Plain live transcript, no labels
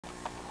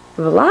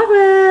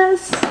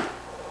Vlogmas.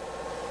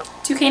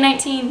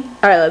 2K19.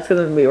 All right, let's get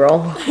the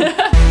B-roll.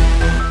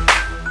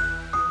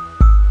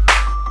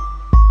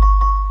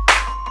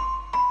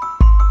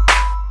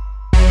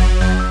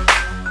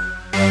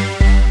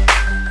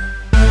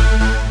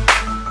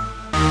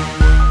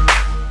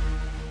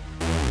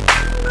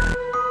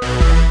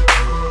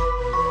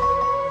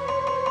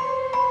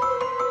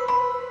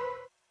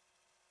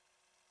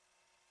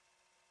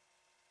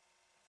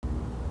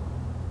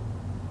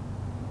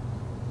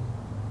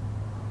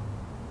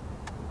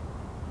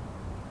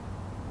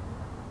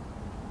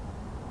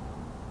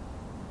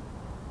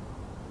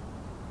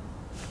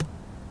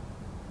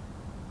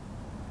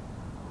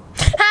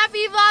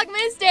 Happy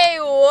Vlogmas Day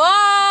 1!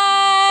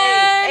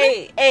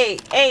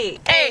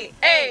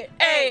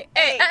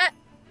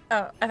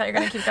 Oh, I thought you were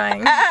gonna keep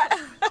going.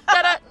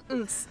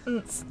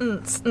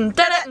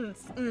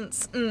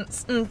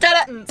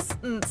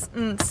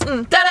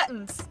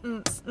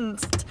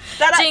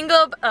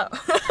 Jingle. Oh.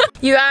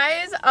 You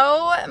guys,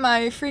 oh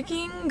my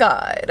freaking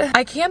god.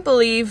 I can't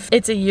believe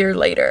it's a year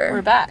later.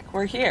 We're back.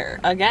 We're here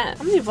again.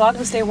 How many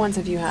Vlogmas Day 1s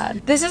have you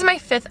had? This is my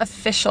 5th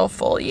official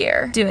full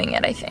year doing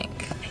it, I think.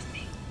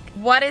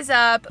 What is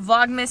up?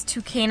 Vlogmas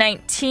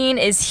 2K19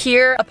 is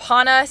here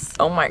upon us.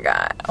 Oh my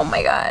god. Oh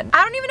my god.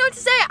 I don't even know what to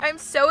say. I'm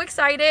so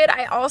excited.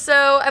 I also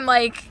am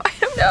like, I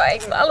don't know,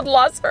 I'm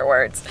lost for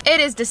words. It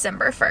is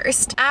December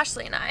 1st.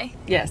 Ashley and I.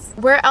 Yes.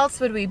 Where else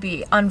would we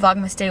be on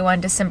Vlogmas Day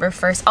 1, December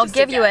 1st? I'll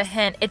give you a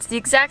hint. It's the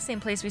exact same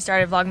place we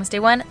started Vlogmas Day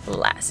 1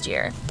 last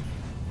year.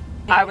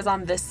 I was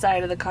on this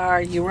side of the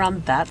car, you were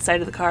on that side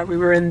of the car, we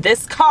were in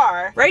this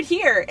car, right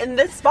here, in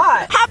this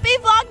spot. Happy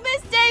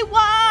Vlogmas Day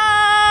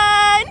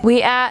 1!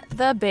 We at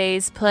the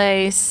Bay's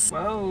place.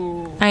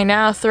 Whoa. I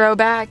know,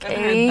 throwback, I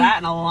haven't heard that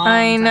in a long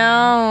time.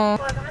 know.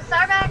 Welcome to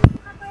Starbucks.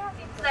 How can I help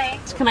you today?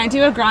 Can I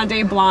do a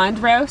grande blonde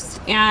roast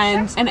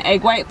and an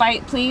egg white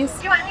bite, please?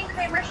 Do you want any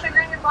cream or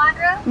sugar in your blonde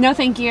roast? No,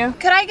 thank you.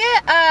 Could I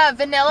get a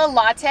vanilla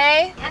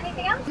latte?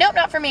 Anything else? Nope,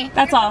 not for me.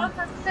 That's all. Your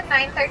total comes to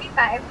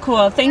 $9.35.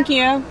 Cool, thank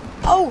you.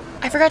 Oh,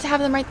 I forgot to have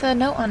them write the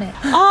note on it.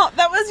 Oh,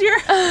 that was your...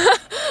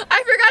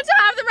 I forgot to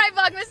have them write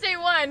Vlogmas Day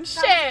 1.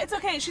 Shit. It's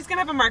okay, she's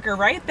gonna have a marker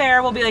right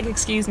there. We'll be like,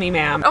 excuse me,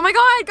 ma'am. Oh my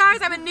god,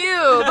 guys, I'm a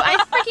noob. I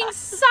freaking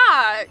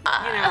suck.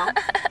 You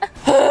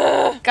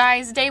know.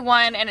 Guys, day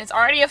 1, and it's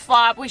already a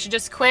flop. We should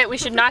just quit. We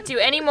should not do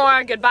any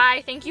more.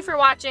 Goodbye. Thank you for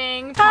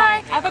watching.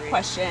 Bye. I have a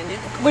question.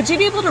 Would you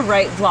be able to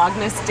write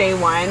Vlogmas Day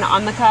 1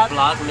 on the cup?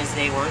 Vlogmas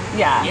Day 1?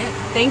 Yeah. Yeah.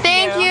 Thank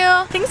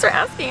you. Thanks for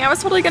asking. I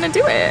was totally gonna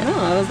do it. No,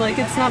 I was like,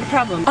 it's not a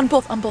problem. On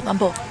both.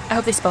 I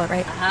hope they spell it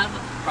right. I have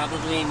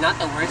probably not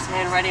the worst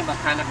handwriting, but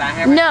kind of bad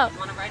handwriting. No. You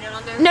want to write it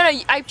on there? No,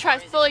 I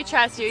fully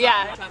trust you.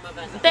 Yeah. I'll try my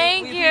best.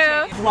 Thank you.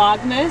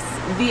 Vlogmas,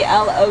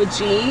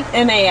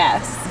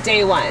 VLOGMAS,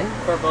 Day 1.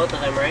 For both of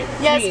them, right?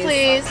 Yes,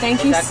 please.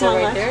 Thank you that so cool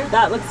right much. there?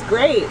 That looks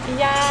great.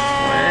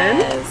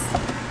 Yes.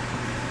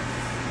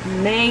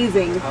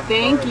 Amazing. Of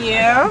Thank course.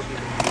 you.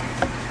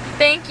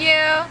 Thank you.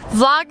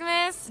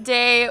 Vlogmas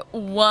Day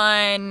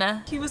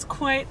 1. He was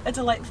quite a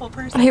delightful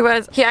person. He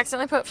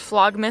accidentally put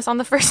Vlogmas on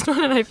the first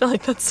one, and I feel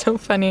like that's so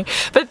funny.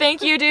 But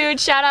thank you, dude.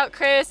 Shout out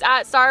Chris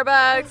at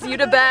Starbucks. You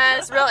the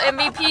best. Real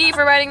MVP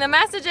for writing the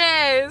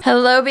messages.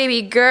 Hello,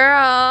 baby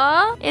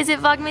girl. Is it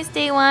Vlogmas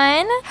Day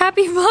 1?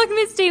 Happy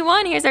Vlogmas Day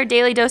 1. Here's our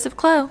daily dose of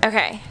Chloe.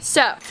 Okay,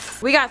 so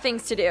we got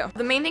things to do.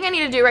 The main thing I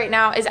need to do right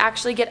now is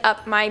actually get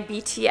up my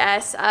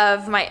BTS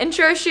of my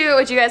intro shoot,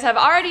 which you guys have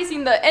already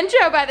seen the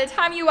intro by the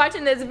time you watch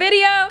in this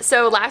video.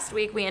 So last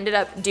week we ended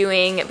up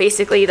doing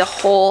basically the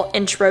whole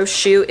intro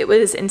shoot. It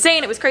was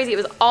insane, it was crazy, it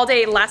was all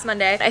day last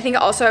Monday. I think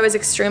also I was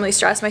extremely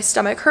stressed. My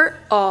stomach hurt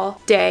all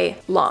day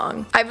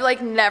long. I've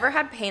like never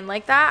had pain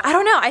like that. I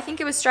don't know, I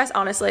think it was stress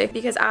honestly,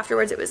 because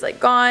afterwards it was like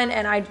gone,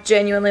 and I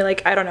genuinely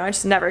like, I don't know, I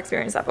just never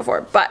experienced that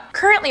before. But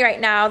currently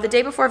right now, the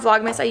day before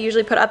Vlogmas, I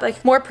usually put up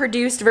like more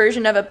produced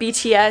version of a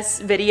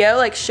BTS video,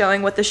 like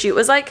showing what the shoot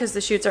was like, because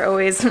the shoots are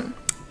always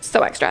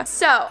so extra.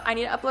 So I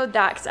need to upload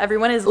that because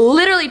everyone is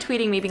literally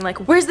tweeting me being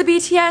like, where's the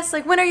BTS?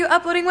 Like, when are you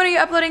uploading? When are you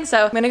uploading?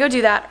 So I'm gonna go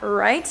do that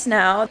right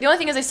now. The only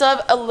thing is I still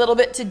have a little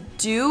bit to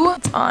do.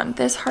 It's on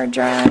this hard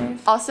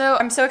drive. Also,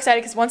 I'm so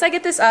excited because once I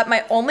get this up,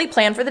 my only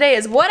plan for the day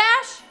is what,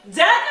 Ash?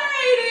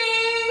 Decorating!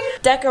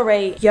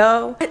 Decorate,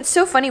 yo. It's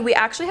so funny, we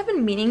actually have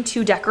been meaning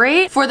to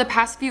decorate for the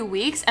past few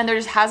weeks, and there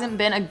just hasn't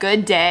been a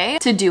good day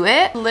to do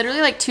it.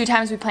 Literally like 2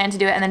 times we planned to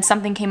do it, and then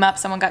something came up,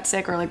 someone got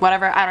sick or like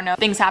whatever, I don't know,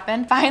 things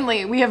happen.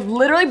 Finally, we have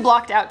literally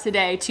blocked out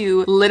today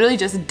to literally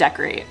just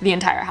decorate the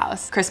entire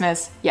house.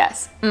 Christmas,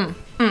 yes.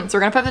 So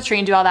we're gonna put up the tree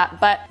and do all that,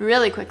 but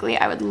really quickly,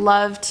 I would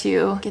love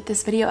to get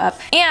this video up.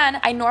 And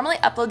I normally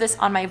upload this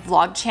on my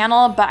vlog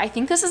channel, but I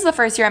think this is the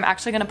first year I'm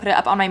actually gonna put it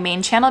up on my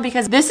main channel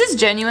because this is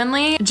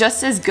genuinely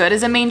just as good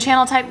as a main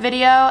channel type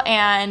video,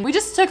 and we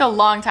just took a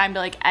long time to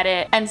like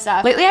edit and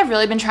stuff. Lately, I've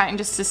really been trying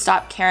just to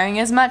stop caring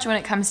as much when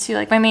it comes to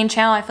like my main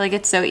channel. I feel like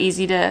it's so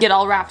easy to get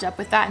all wrapped up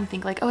with that and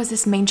think like, oh, is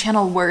this main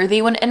channel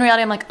worthy? When in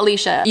reality, I'm like,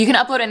 Alisha, you can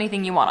upload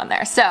anything you want on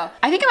there. So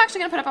I think I'm actually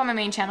gonna put up on my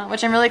main channel,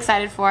 which I'm really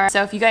excited for.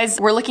 So if you guys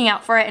were looking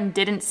out for for it and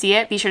didn't see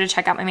it, be sure to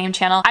check out my main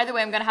channel. Either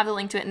way, I'm gonna have the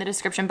link to it in the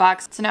description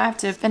box. So now I have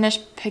to finish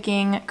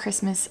picking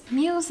Christmas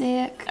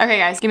music. Okay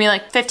guys, give me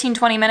like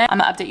 15-20 minutes. I'm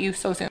gonna update you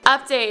so soon.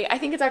 Update, I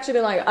think it's actually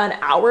been like an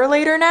hour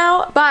later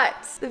now, but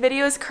the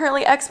video is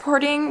currently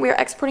exporting. We are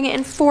exporting it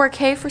in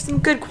 4K for some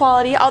good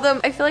quality, although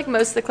I feel like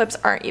most of the clips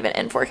aren't even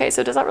in 4K,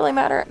 so does that really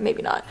matter?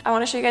 Maybe not. I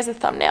wanna show you guys the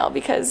thumbnail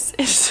because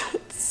it's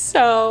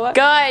so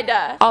good.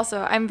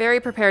 Also, I'm very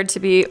prepared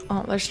to be,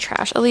 oh, there's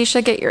trash.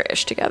 Alisha, get your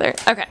ish together.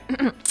 Okay.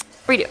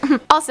 Redo.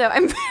 Also,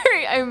 I'm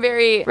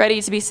very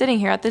ready to be sitting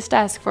here at this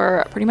desk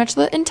for pretty much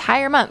the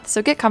entire month.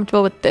 So get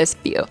comfortable with this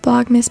view.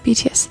 Vlogmas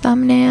BTS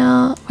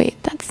thumbnail.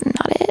 Wait, that's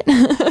not it.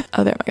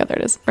 Oh, there, oh my God, there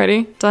it is.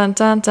 Ready? Dun,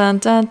 dun, dun,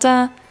 dun,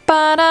 dun.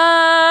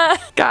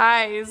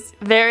 Guys,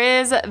 there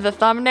is the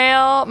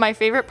thumbnail. My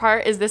favorite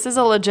part is this is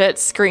a legit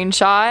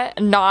screenshot,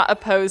 not a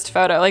posed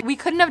photo. Like, we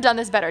couldn't have done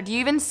this better. Do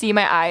you even see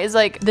my eyes?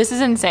 Like, this is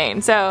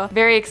insane. So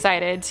very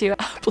excited to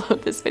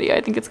upload this video.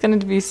 I think it's going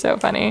to be so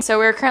funny. So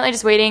we're currently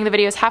just waiting. The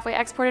video is halfway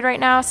exported right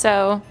now,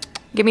 so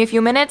give me a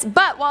few minutes.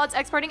 But while it's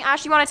exporting,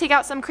 Ash, you want to take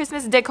out some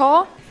Christmas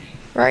decor?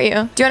 Where are you? Do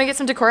you want to get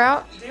some decor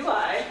out? Do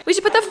I? We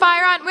should put the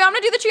fire on. Wait, I'm gonna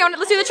do the tree.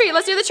 Let's do the tree.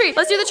 Let's do the tree.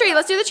 Let's do the tree.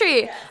 Let's do the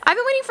tree. I've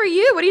been waiting for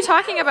you. What are you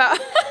talking about?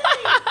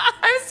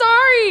 I'm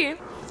sorry.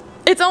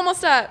 It's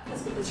almost up.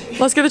 Let's get the tree.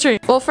 Let's get the tree.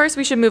 Well, first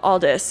we should move all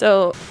this.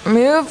 So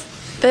move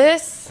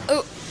this.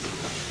 Oh,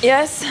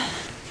 yes.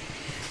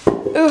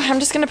 Ooh, I'm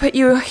just gonna put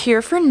you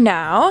here for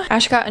now.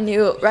 Ash got a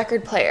new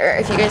record player,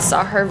 if you guys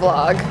saw her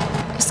vlog.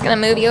 Just gonna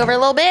move you over a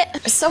little bit.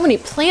 There's so many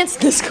plants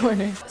in this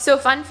corner. So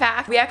fun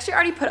fact, we actually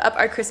already put up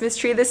our Christmas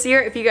tree this year.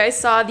 If you guys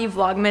saw the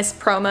Vlogmas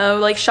promo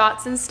like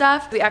shots and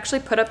stuff, we actually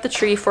put up the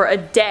tree for a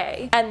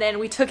day and then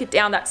we took it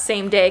down that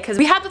same day because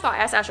we had the thought, I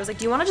asked Ash, I was like,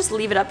 do you wanna just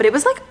leave it up? But it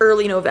was like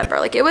early November.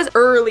 Like it was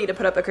early to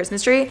put up a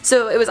Christmas tree.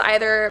 So it was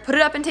either put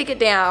it up and take it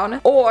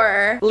down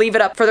or leave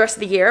it up for the rest of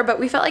the year. But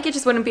we felt like it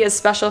just wouldn't be as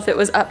special if it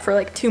was up for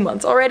like 2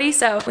 months already.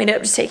 So we ended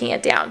up just taking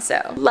it down.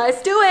 So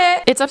let's do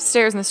it. It's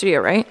upstairs in the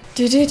studio, right?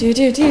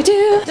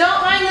 Do.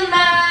 Don't mind the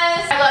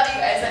mess. I love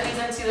you guys. That means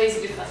I'm too lazy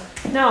to do them.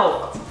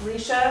 No,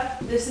 Alisha,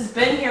 this has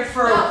been here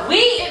for a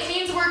week. It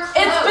means we're close.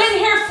 It's been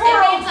here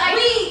for a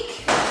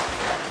week.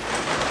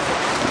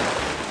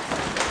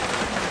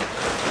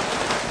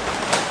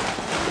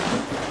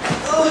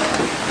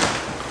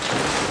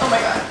 Oh my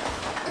God.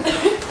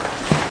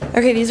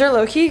 Okay, these are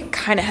low-key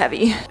kind of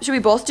heavy. Should we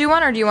both do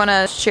one or do you want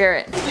to share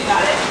it? We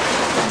got it.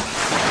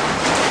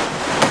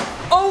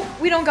 Oh,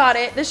 we don't got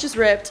it. This just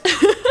ripped.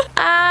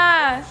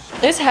 Ah,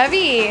 it's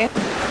heavy.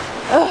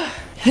 Ugh,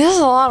 this is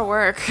a lot of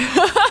work.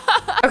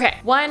 Okay,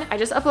 one, I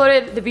just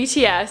uploaded the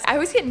BTS. I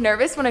always get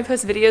nervous when I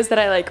post videos that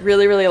I like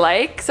really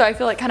like, so I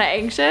feel like kind of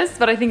anxious,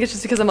 but I think it's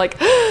just because I'm like,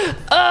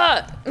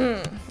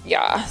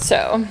 yeah,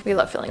 so we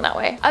love feeling that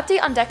way.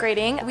 Update on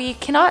decorating. We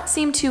cannot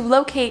seem to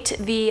locate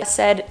the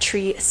said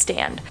tree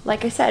stand.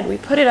 Like I said, we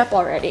put it up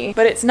already,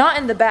 but it's not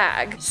in the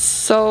bag.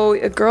 So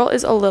a girl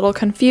is a little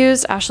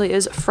confused. Ashley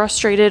is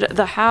frustrated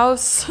the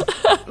house.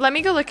 Let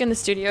me go look in the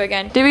studio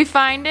again. Did we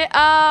find it?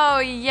 Oh,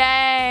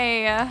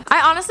 yay.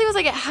 I honestly was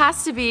like, it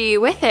has to be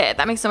with it.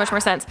 That makes so much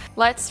more sense.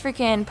 Let's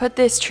freaking put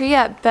this tree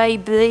up,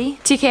 baby.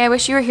 TK, I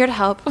wish you were here to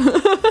help.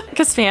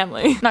 Cause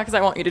family, not cause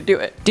I want you to do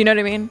it. Do you know what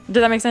I mean?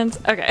 Did that make sense?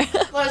 Okay.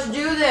 Let's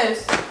do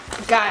this.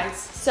 Guys,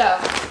 so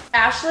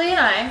Ashley and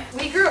I,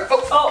 we grew up,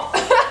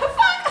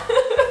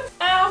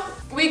 Ow.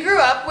 We grew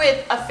up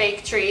with a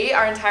fake tree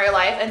our entire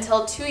life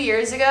until 2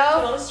 years ago.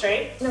 A little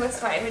straight. No, it's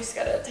fine. We just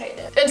gotta tighten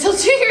it. Until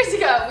 2 years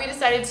ago, we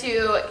decided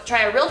to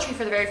try a real tree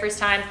for the very first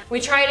time.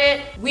 We tried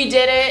it, we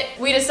did it,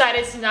 we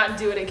decided to not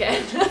do it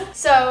again.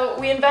 So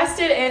we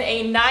invested in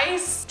a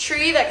nice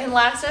tree that can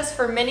last us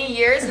for many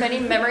years, many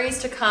memories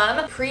to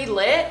come,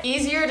 pre-lit,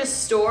 easier to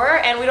store,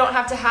 and we don't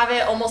have to have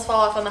it almost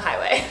fall off on the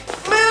highway.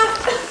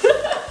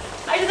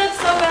 I did that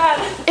so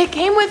bad. It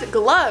came with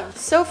gloves.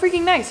 So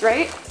freaking nice,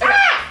 right? Okay.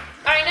 Ah!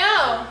 I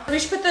know. We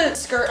should put the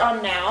skirt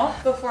on now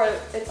before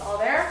it's all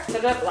there. Set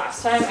it up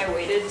last time. I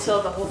waited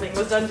till the whole thing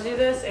was done to do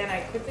this and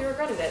I quickly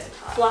regretted it.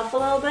 Fluff a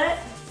little bit.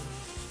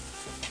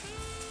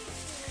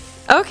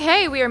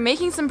 Okay, we are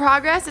making some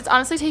progress. It's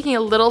honestly taking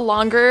a little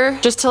longer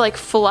just to like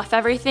fluff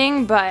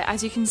everything, but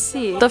as you can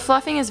see, the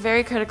fluffing is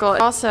very critical.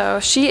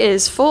 Also, she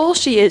is full,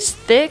 she is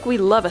thick. We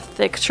love a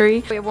thick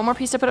tree. We have one more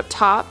piece to put up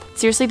top.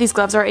 Seriously, these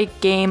gloves are a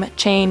game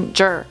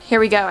changer. Here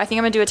we go. I think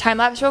I'm gonna do a time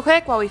lapse real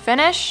quick while we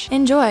finish.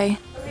 Enjoy.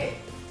 Okay.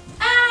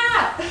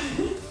 Ah!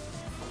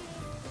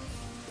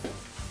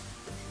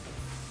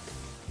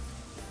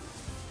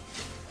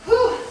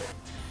 Whew.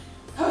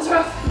 That was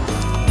rough.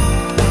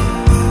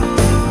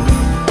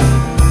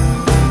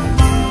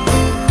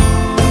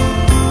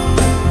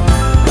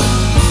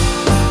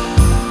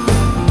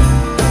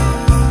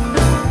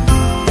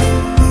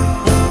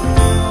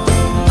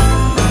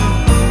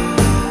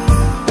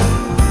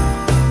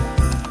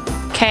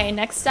 Okay,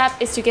 next step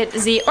is to get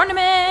the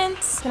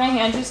ornaments. Can I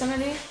hand you some of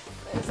these?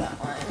 There's that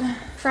one.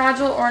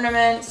 Fragile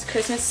ornaments,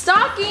 Christmas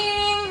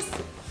stockings,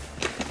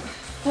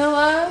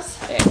 pillows.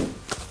 Hey,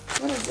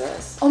 what is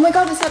this? Oh my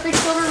God, this is that big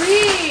silver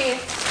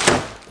wreath.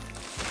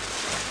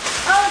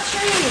 Oh,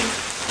 tree.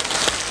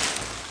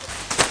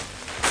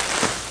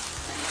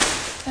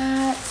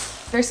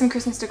 There's some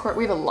Christmas decor.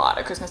 We have a lot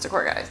of Christmas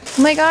decor, guys.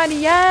 Oh my God,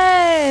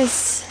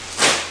 yes.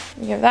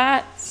 We have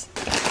that.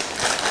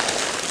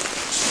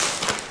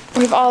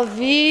 We have all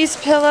these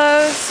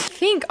pillows.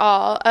 I think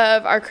all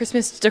of our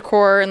Christmas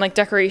decor and like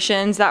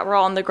decorations that were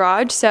all in the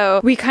garage. So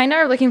we kind of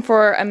are looking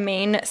for a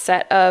main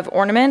set of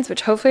ornaments,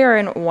 which hopefully are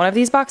in one of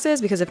these boxes,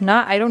 because if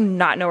not, I do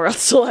not know where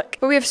else to look.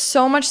 But we have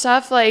so much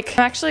stuff. Like,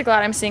 I'm actually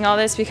glad I'm seeing all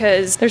this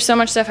because there's so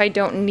much stuff I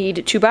don't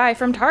need to buy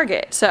from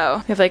Target.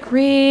 So we have like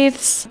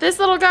wreaths, this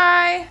little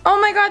guy.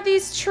 Oh my God,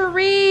 these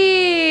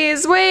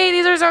trees. Wait,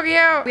 these are so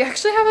cute. We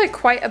actually have like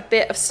quite a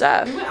bit of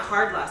stuff. We went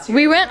hard last year.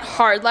 We went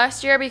hard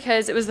last year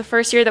because it was the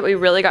first year that we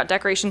really got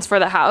decorations for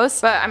the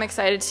house, but I'm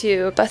excited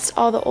to bust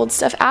all the old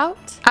stuff out.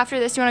 After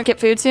this, you want to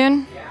get food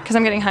soon? Because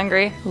I'm getting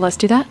hungry. Let's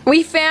do that.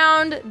 We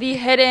found the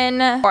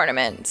hidden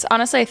ornaments.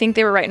 Honestly, I think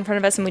they were right in front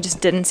of us and we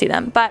just didn't see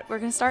them, but we're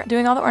gonna start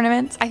doing all the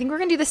ornaments. I think we're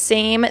gonna do the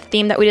same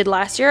theme that we did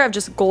last year of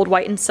just gold,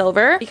 white, and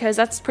silver, because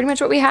that's pretty much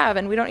what we have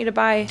and we don't need to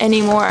buy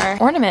any more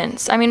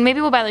ornaments. I mean,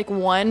 maybe we'll buy like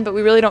one, but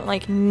we really don't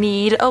like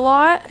need a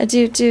lot.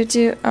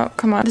 Oh,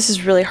 come on. This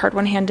is really hard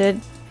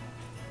one-handed.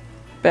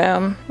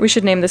 Boom. We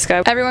should name this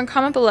guy. Everyone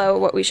comment below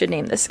what we should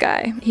name this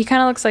guy. He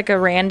kind of looks like a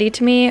Randy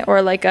to me,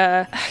 or like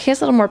a, he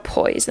has a little more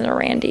poise than a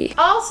Randy.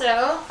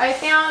 Also, I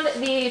found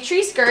the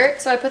tree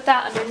skirt, so I put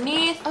that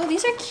underneath. Oh,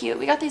 these are cute.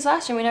 We got these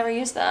last year, we never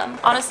used them.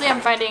 Honestly,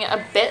 I'm finding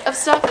a bit of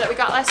stuff that we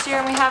got last year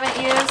and we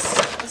haven't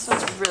used. This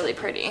one's really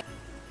pretty.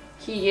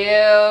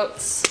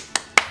 Cute.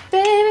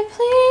 Baby,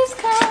 please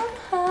come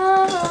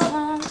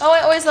home. Oh,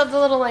 I always love the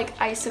little like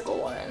icicle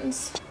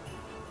ones.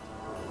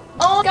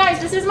 Oh, guys,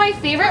 this is my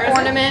favorite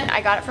ornament.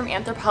 I got it from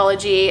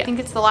Anthropologie. I think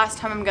it's the last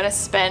time I'm gonna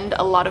spend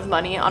a lot of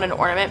money on an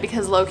ornament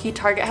because low-key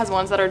Target has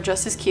ones that are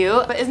just as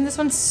cute. But isn't this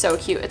one so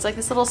cute? It's like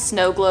this little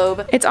snow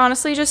globe. It's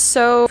honestly just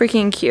so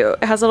freaking cute.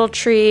 It has a little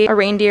tree, a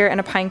reindeer, and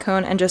a pine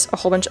cone, and just a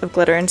whole bunch of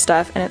glitter and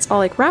stuff. And it's all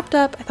like wrapped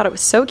up. I thought it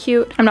was so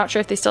cute. I'm not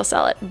sure if they still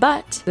sell it,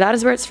 but that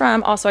is where it's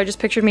from. Also, I just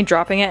pictured me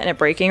dropping it and it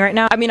breaking right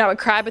now. I mean, I would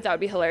cry, but that would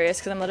be hilarious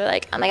because I'm literally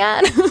like, oh my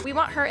God. We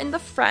want her in the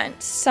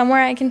front,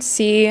 somewhere I can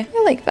see.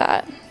 I like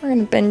that. We're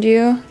gonna bend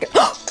you.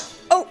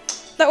 Oh,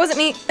 that wasn't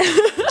me.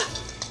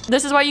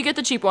 This is why you get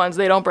the cheap ones,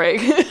 they don't break.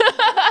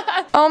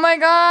 Oh my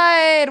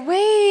God,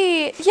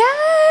 wait,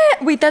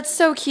 yeah. Wait, that's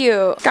so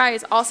cute.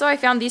 Guys, also I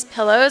found these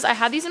pillows. I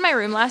had these in my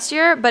room last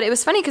year, but it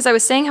was funny because I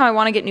was saying how I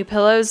want to get new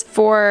pillows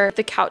for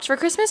the couch for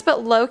Christmas,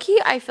 but low-key,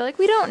 I feel like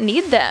we don't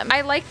need them.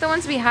 I like the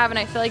ones we have, and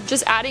I feel like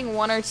just adding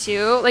one or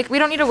two, like we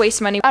don't need to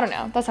waste money. I don't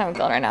know, that's how I'm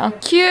feeling right now.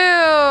 Cute,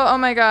 oh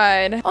my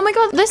God. Oh my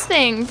God, this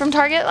thing from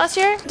Target last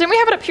year. Didn't we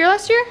have it up here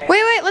last year?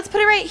 Wait, let's put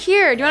it right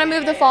here. Do you want to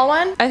move the fall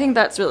one? I think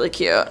that's really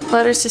cute.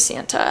 Letters to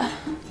Santa.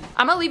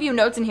 I'm gonna leave you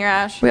notes in here,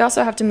 Ash. We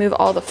also have to move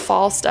all the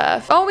fall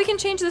stuff. Oh, we can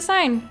change the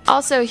sign.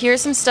 Also, here's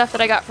some stuff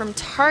that I got from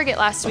Target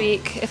last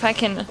week. If I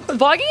can,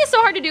 vlogging is so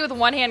hard to do with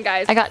one hand,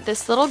 guys. I got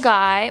this little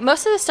guy.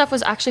 Most of the stuff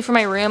was actually for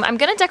my room. I'm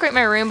gonna decorate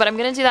my room, but I'm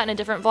gonna do that in a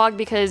different vlog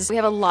because we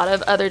have a lot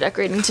of other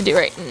decorating to do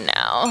right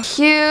now.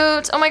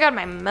 Cute. Oh my God,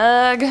 my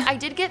mug. I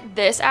did get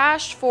this,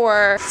 Ash,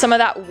 for some of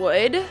that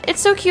wood. It's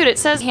so cute. It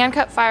says hand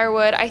cut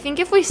firewood. I think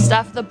if we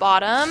stuff the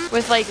bottom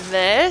with like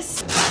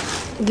this,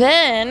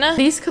 then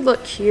these could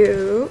look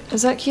cute.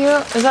 Is that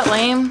cute? Is that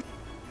lame?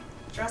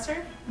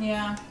 Dresser?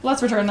 Yeah.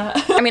 Let's return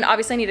that. I mean,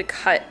 obviously I need to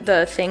cut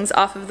the things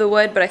off of the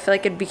wood, but I feel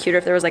like it'd be cuter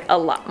if there was like a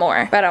lot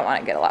more. But I don't want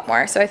to get a lot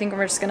more. So I think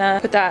we're just gonna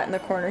put that in the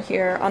corner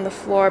here on the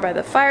floor by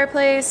the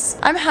fireplace.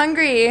 I'm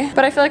hungry,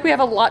 but I feel like we have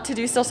a lot to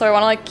do still, so I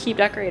want to like keep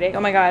decorating.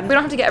 Oh my God. We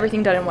don't have to get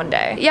everything done in one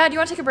day. Yeah, do you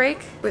want to take a break?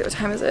 Wait, what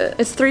time is it?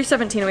 It's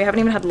 3:17 and we haven't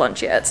even had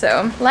lunch yet,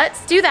 so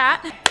let's do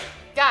that.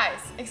 Guys,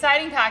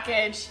 exciting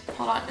package.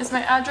 Hold on, is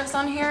my address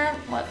on here?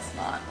 Let's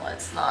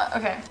not,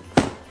 okay.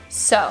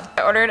 So,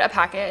 I ordered a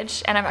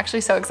package and I'm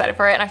actually so excited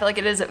for it, and I feel like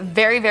it is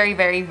very, very,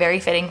 very, very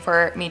fitting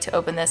for me to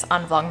open this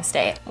on Vlogmas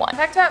Day 1. Fun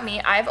fact about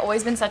me, I've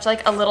always been such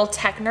like a little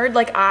tech nerd.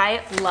 Like,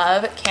 I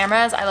love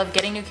cameras, I love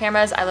getting new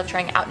cameras, I love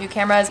trying out new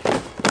cameras.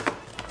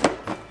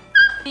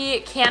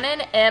 The Canon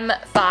M5.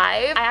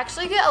 I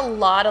actually get a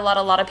lot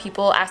of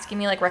people asking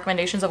me like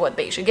recommendations of what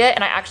they should get,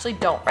 and I actually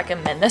don't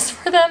recommend this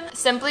for them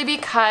simply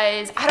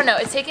because, I don't know,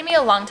 it's taken me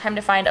a long time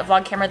to find a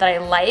vlog camera that I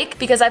like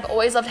because I've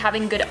always loved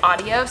having good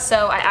audio.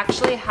 So I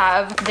actually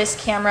have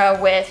this camera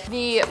with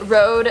the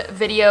Rode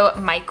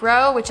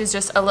VideoMicro, which is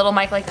just a little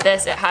mic like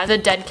this. It has the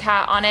dead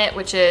cat on it,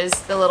 which is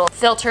the little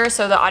filter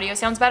so the audio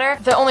sounds better.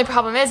 The only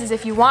problem is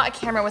if you want a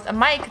camera with a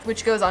mic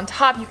which goes on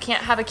top, you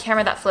can't have a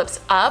camera that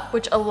flips up,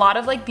 which a lot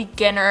of like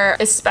beginner,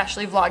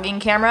 especially vlogging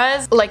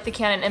cameras, like the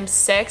Canon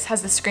M6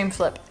 has the screen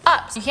flip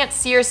up. So you can't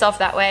see yourself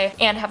that way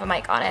and have a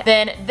mic on it.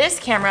 Then this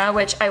camera,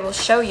 which I will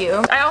show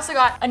you, I also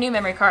got a new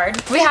memory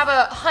card. We have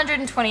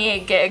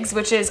 128 gigs,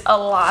 which is a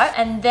lot.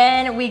 And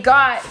then we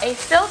got a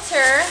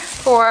filter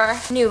for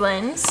new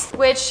lens,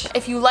 which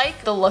if you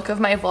like the look of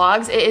my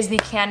vlogs, it is the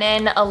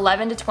Canon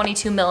 11 to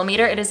 22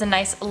 millimeter. It is a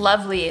nice,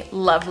 lovely,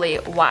 lovely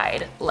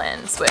wide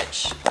lens,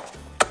 which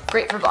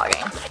great for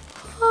vlogging.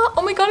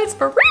 Oh my God, it's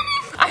for reading.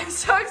 I'm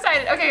so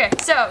excited. Okay,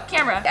 so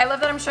camera. I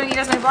love that I'm showing you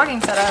guys my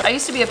vlogging setup. I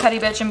used to be a petty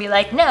bitch and be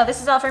like, no,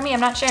 this is all for me, I'm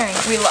not sharing.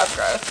 We love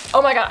growth.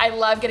 Oh my God, I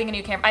love getting a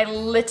new camera. I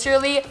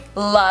literally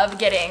love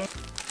getting.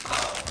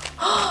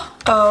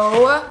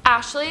 Oh,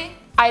 Ashley,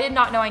 I did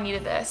not know I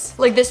needed this.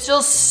 Like, this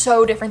feels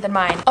so different than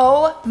mine.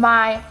 Oh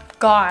my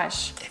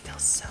gosh. It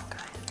feels so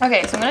good.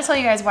 Okay, so I'm gonna tell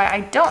you guys why I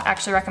don't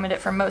actually recommend it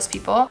for most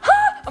people.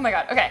 Oh my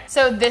God, okay.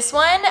 So this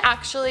one,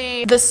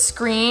 actually, the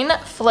screen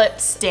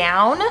flips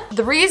down.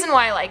 The reason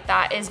why I like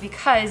that is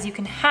because you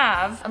can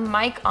have a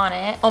mic on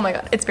it. Oh my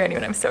God, it's brand new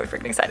and I'm so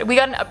freaking excited. We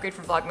got an upgrade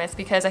for Vlogmas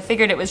because I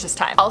figured it was just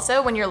time.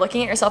 Also, when you're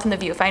looking at yourself in the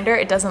viewfinder,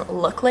 it doesn't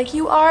look like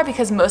you are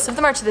because most of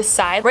them are to the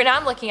side. Right now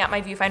I'm looking at my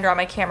viewfinder on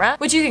my camera,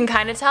 which you can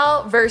kind of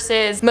tell,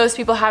 versus most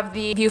people have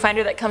the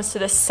viewfinder that comes to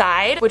the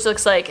side, which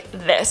looks like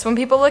this when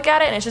people look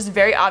at it. And it's just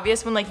very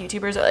obvious when like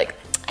YouTubers are like,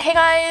 hey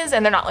guys,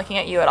 and they're not looking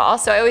at you at all.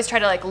 So I always try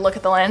to like look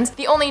at the lens.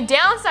 The only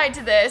downside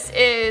to this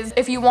is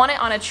if you want it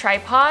on a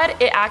tripod,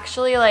 it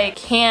actually like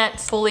can't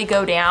fully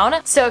go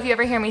down. So if you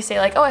ever hear me say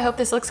like, oh, I hope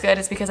this looks good,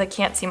 it's because I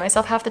can't see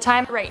myself half the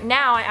time. Right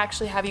now, I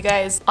actually have you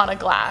guys on a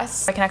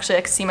glass. I can actually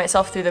like see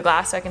myself through the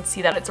glass so I can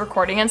see that it's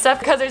recording and stuff,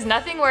 because there's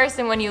nothing worse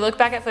than when you look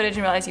back at footage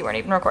and realize you weren't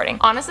even recording.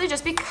 Honestly,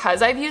 just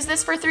because I've used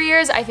this for 3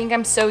 years, I think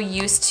I'm so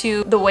used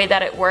to the way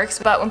that it works.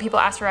 But when people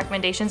ask for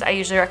recommendations, I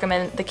usually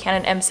recommend the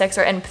Canon M6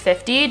 or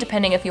M50,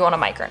 depending if you want a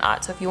mic or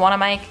not. So if you want a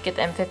mic, get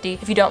the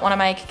M50. If you don't want a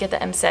mic, get the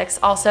M6.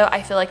 Also,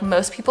 I feel like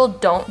most people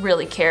don't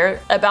really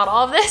care about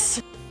all of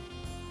this.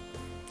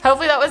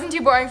 Hopefully that wasn't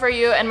too boring for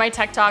you and my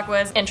tech talk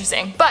was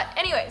interesting. But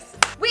anyways,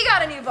 we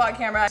got a new vlog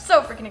camera.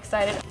 So freaking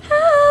excited. How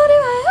do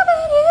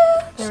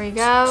I open you? There we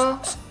go.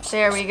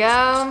 There we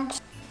go.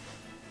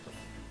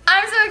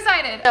 I'm so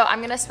excited. So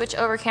I'm gonna switch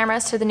over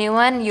cameras to the new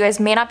one. You guys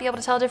may not be able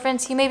to tell a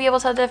difference. You may be able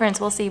to tell a difference.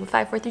 We'll see.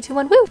 5, 4, 3, 2,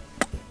 1, woo.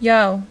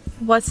 Yo,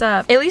 what's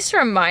up? At least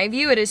from my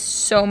view, it is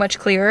so much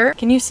clearer.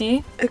 Can you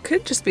see? It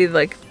could just be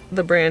like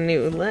the brand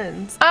new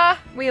lens.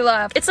 We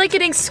love. It's like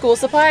getting school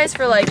supplies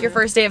for like your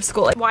first day of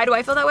school. Like, why do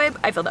I feel that way?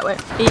 I feel that way.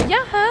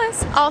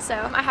 Yes. Also,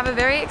 I have a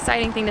very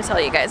exciting thing to tell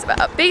you guys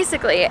about.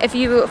 Basically, if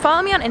you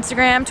follow me on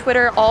Instagram,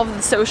 Twitter, all of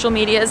the social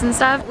medias and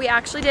stuff, we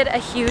actually did a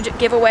huge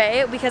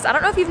giveaway because I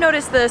don't know if you've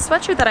noticed the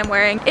sweatshirt that I'm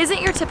wearing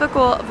isn't your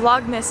typical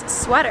Vlogmas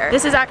sweater.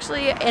 This is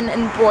actually an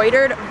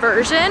embroidered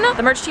version.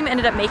 The merch team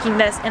ended up making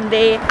this and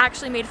they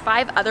actually made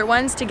 5 other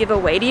ones to give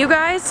away to you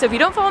guys. So if you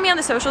don't follow me on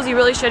the socials, you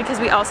really should, because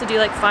we also do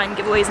like fun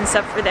giveaways and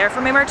stuff for there for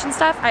my merch and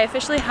stuff. I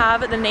officially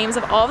have the names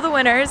of all of the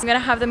winners. I'm gonna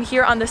have them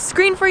here on the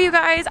screen for you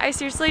guys. I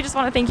seriously just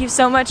want to thank you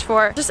so much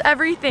for just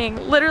everything,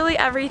 literally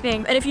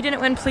everything. And if you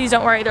didn't win, please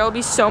don't worry, there will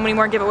be so many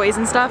more giveaways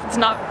and stuff. It's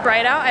not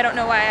bright out. I don't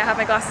know why I have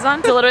my glasses on.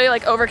 It's literally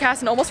like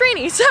overcast and almost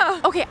rainy. So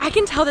okay, I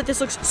can tell that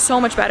this looks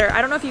so much better.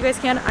 I don't know if you guys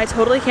can. I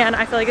totally can.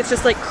 I feel like it's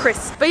just like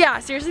crisp. But yeah,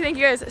 seriously, thank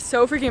you guys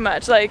so freaking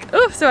much. Like,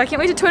 oh, so I can't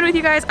wait to twin with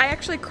you guys. I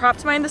actually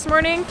cropped mine this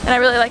morning and I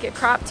really like it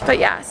cropped. But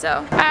yeah,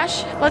 so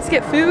Ash, let's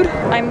get food.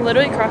 I'm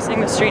literally crossing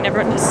the street and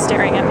everyone is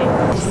staring at me.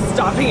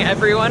 Stopping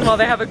everyone while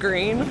they have a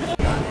green.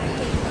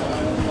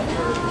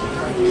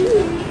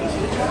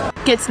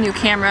 Gets new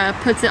camera,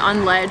 puts it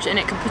on ledge, and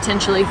it could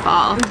potentially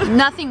fall.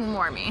 Nothing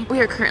warmy. We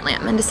are currently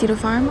at Mendocino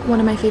Farm, one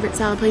of my favorite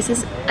salad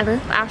places ever.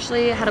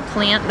 Ashley had a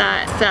plant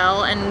that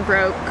fell and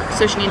broke,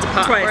 so she needs a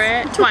pot for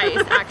it.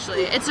 Twice,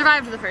 actually. It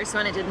survived the first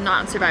one, it did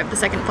not survive the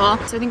second fall.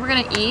 So I think we're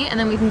gonna eat, and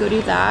then we can go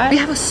do that. We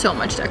have so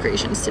much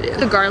decorations to do.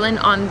 The garland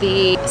on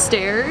the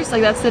stairs,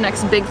 like that's the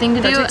next big thing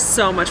to do. That takes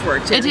so much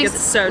work too. It gets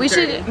so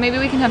dirty. Maybe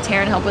we can have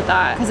Taryn help with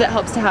that, because it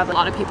helps to have a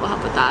lot of people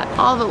help with that.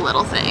 All the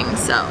little things,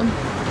 so.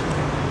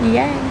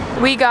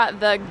 Yay. We got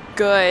the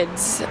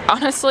goods.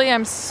 Honestly,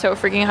 I'm so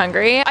freaking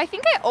hungry. I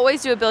think I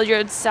always do a build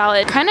your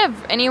salad kind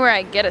of anywhere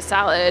I get a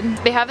salad.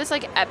 They have this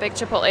like epic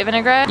chipotle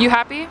vinaigrette. You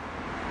happy?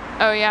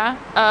 Oh yeah?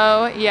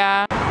 Oh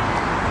yeah.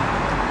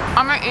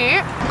 I'm gonna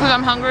eat because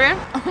I'm hungry.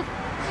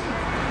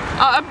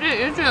 I'll update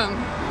you soon.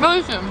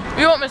 Really soon.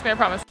 You won't miss me, I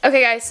promise.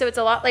 Okay guys, so it's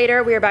a lot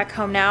later. We are back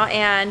home now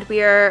and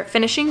we are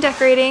finishing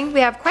decorating. We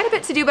have quite a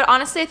bit to do, but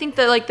honestly I think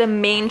that like the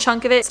main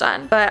chunk of it's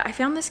done. But I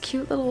found this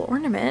cute little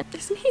ornament.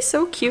 Isn't he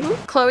so cute?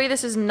 Chloe,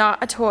 this is not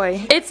a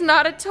toy. It's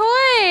not a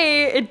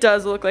toy! It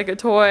does look like a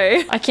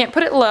toy. I can't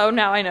put it low,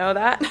 now I know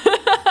that.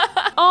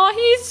 Oh,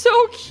 he's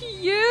so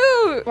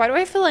cute! Why do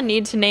I feel a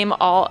need to name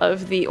all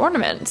of the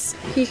ornaments?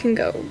 He can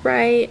go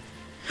right.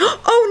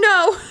 Oh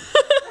no!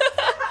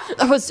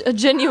 That was a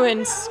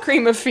genuine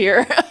scream of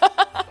fear.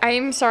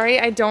 I'm sorry,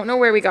 I don't know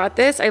where we got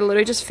this. I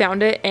literally just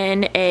found it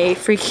in a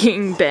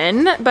freaking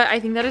bin, but I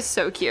think that is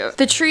so cute.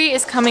 The tree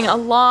is coming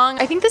along.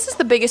 I think this is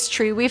the biggest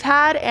tree we've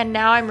had, and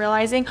now I'm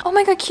realizing, oh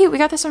my god, cute, we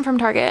got this one from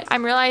Target.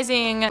 I'm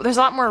realizing there's a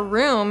lot more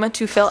room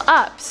to fill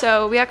up,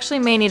 so we actually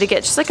may need to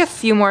get just like a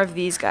few more of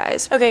these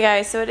guys. Okay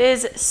guys, so it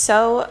is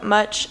so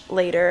much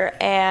later,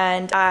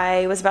 and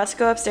I was about to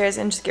go upstairs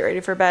and just get ready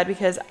for bed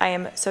because I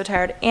am so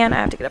tired and I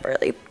have to get up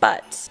early,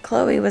 but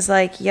Chloe was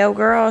like, yo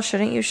girl,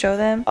 shouldn't you show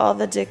them all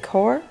the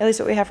decor? At least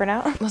what we have for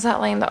now. Was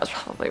that lame? That was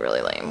probably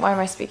really lame. Why am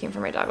I speaking for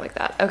my dog like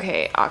that?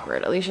 Okay,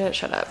 awkward. Alisha,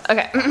 shut up.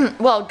 Okay,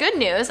 well, good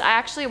news.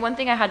 One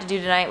thing I had to do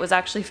tonight was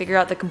actually figure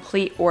out the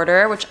complete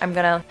order, which I'm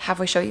gonna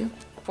halfway show you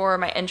for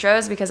my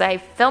intros because I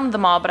filmed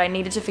them all, but I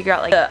needed to figure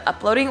out like the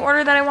uploading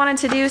order that I wanted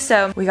to do,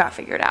 so we got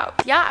figured out.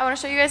 Yeah, I want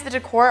to show you guys the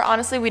decor.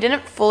 Honestly, we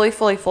didn't fully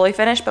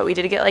finish, but we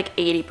did get like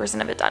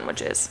 80% of it done,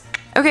 which is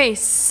okay.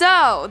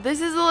 So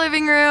this is the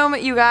living room,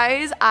 you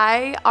guys.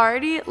 I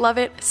already love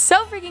it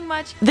so freaking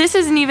much. This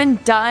isn't even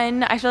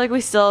done. I feel like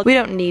we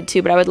don't need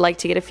to, but I would like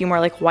to get a few more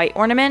like white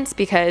ornaments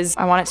because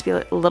I want it to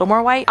be a little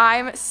more white.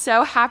 I'm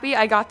so happy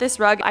I got this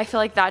rug. I feel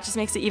like that just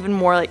makes it even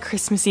more like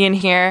Christmassy in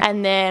here.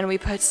 And then we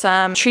put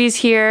some trees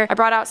here. I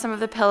brought out some of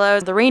the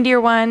pillows, the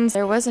reindeer ones.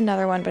 There was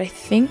another one, but I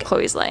think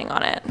Chloe's laying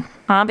on it.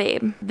 Huh,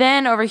 babe.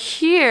 Then over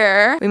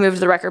here, we moved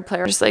the record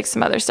player, just like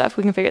some other stuff.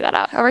 We can figure that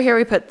out. Over here,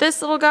 we put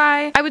this little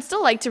guy. I would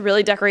still like to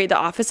really decorate the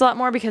office a lot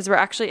more because we're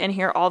actually in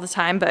here all the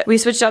time, but we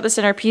switched out the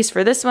centerpiece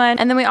for this one.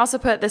 And then we also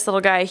put this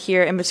little guy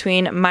here in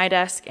between my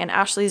desk and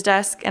Ashley's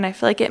desk, and I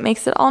feel like it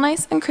makes it all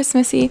nice and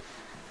Christmassy.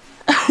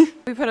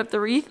 We put up the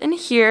wreath in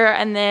here,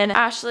 and then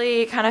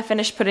Ashley kind of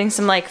finished putting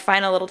some like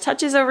final little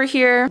touches over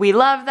here. We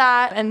love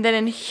that. And then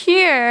in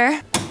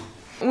here,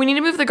 we need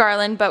to move the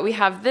garland, but we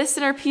have this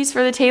centerpiece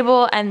for the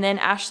table, and then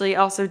Ashley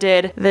also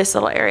did this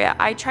little area.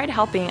 I tried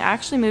helping. I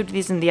actually moved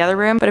these in the other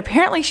room, but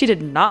apparently she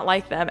did not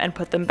like them and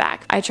put them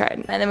back. I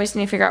tried. And then we just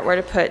need to figure out where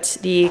to put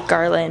the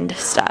garland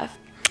stuff.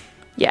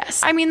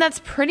 Yes. I mean, that's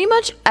pretty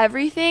much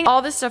everything.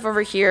 All this stuff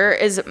over here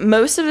is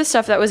most of the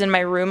stuff that was in my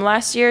room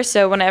last year.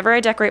 So whenever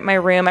I decorate my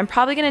room, I'm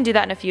probably going to do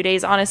that in a few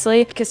days,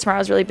 honestly, because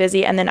tomorrow's really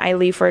busy and then I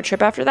leave for a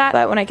trip after that.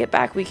 But when I get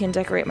back, we can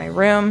decorate my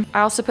room.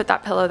 I also put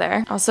that pillow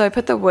there. Also, I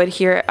put the wood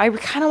here. I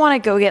kind of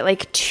want to go get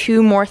like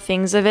 2 more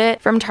things of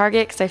it from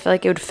Target because I feel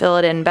like it would fill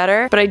it in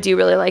better. But I do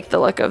really like the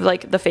look of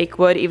like the fake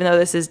wood, even though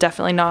this is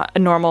definitely not a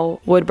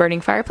normal wood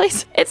burning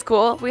fireplace. It's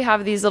cool. We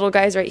have these little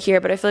guys right here,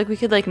 but I feel like we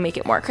could like make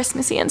it more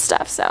Christmassy and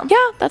stuff. So yeah,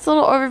 that's a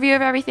little overview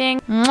of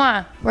everything.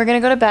 Mwah. We're gonna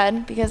go to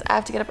bed because I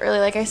have to get up early,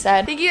 like I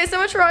said. Thank you guys so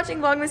much for watching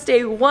Vlogmas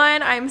Day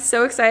 1. I'm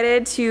so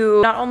excited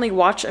to not only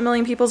watch a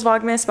million people's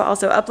Vlogmas, but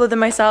also upload them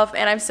myself.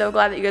 And I'm so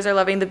glad that you guys are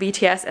loving the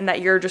BTS and that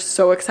you're just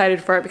so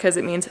excited for it because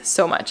it means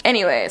so much.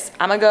 Anyways,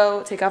 I'm gonna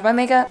go take off my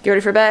makeup, get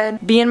ready for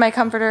bed, be in my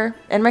comforter,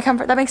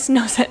 that makes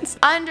no sense,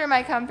 under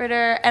my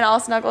comforter, and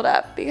all snuggled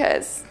up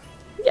because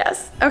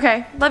yes.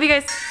 Okay, love you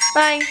guys.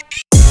 Bye.